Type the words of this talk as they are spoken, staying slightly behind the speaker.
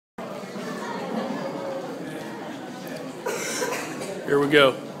Here we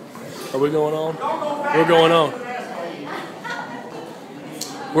go. Are we going on? We're going on.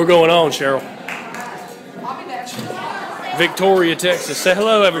 We're going on, Cheryl. Victoria, Texas. Say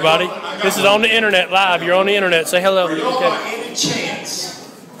hello, everybody. This is on the internet live. You're on the internet. Say hello. Okay. Any chance?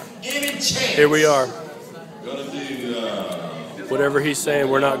 Any chance? Here we are. Whatever he's saying,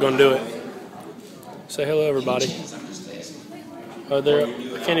 we're not going to do it. Say hello, everybody. Oh, there.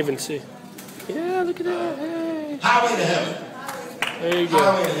 I can't even see. Yeah, look at that. Hey. Highway to heaven. There you go.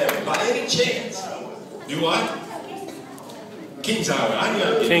 Highway to heaven. By any chance? Do what? King's Highway. I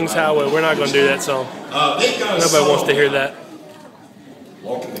knew King's Highway. We're not going to do that song. Nobody wants to hear that.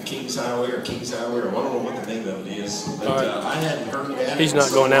 Walking the King's Highway or King's Highway, or I don't know what the name of it is. But I hadn't heard that. He's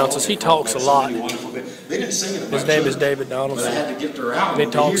not going to announce us. He talks a lot. They didn't sing it. His name is David Donaldson. But I had to get her out. And he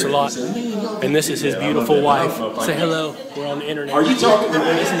talks a lot. And this is his beautiful wife. Say hello. We're on the internet. Are you talking to me?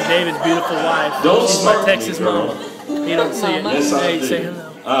 This is David's beautiful wife. Don't She's my Texas mama. He don't see it. Yes, I Hey, do. say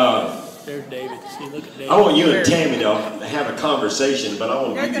hello. There's David. See, look at David. I want you and Tammy to have a conversation, but I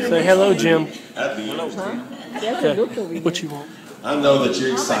want to be Say hello, Jim. That'd be interesting. Okay. What you want? I know that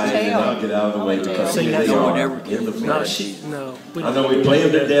you're excited, and I'll get out of the way because Sing here that they song. are in the No, flesh. no. I know we play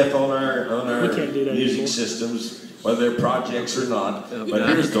them to death on our We can't do that music anymore. systems, whether they're projects or not. But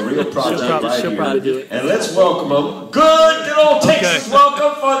here's the real project She'll probably right do here. it. And let's welcome them. Good old Texas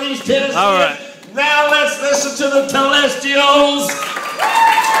welcome for these Tennesseans. All right. Now let's listen to the Telestials.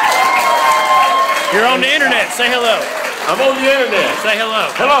 You're on the internet. Say hello. I'm on the internet. Say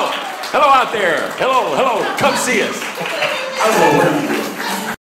hello. Hello. Hello out there. Hello. Come see us. I don't know where you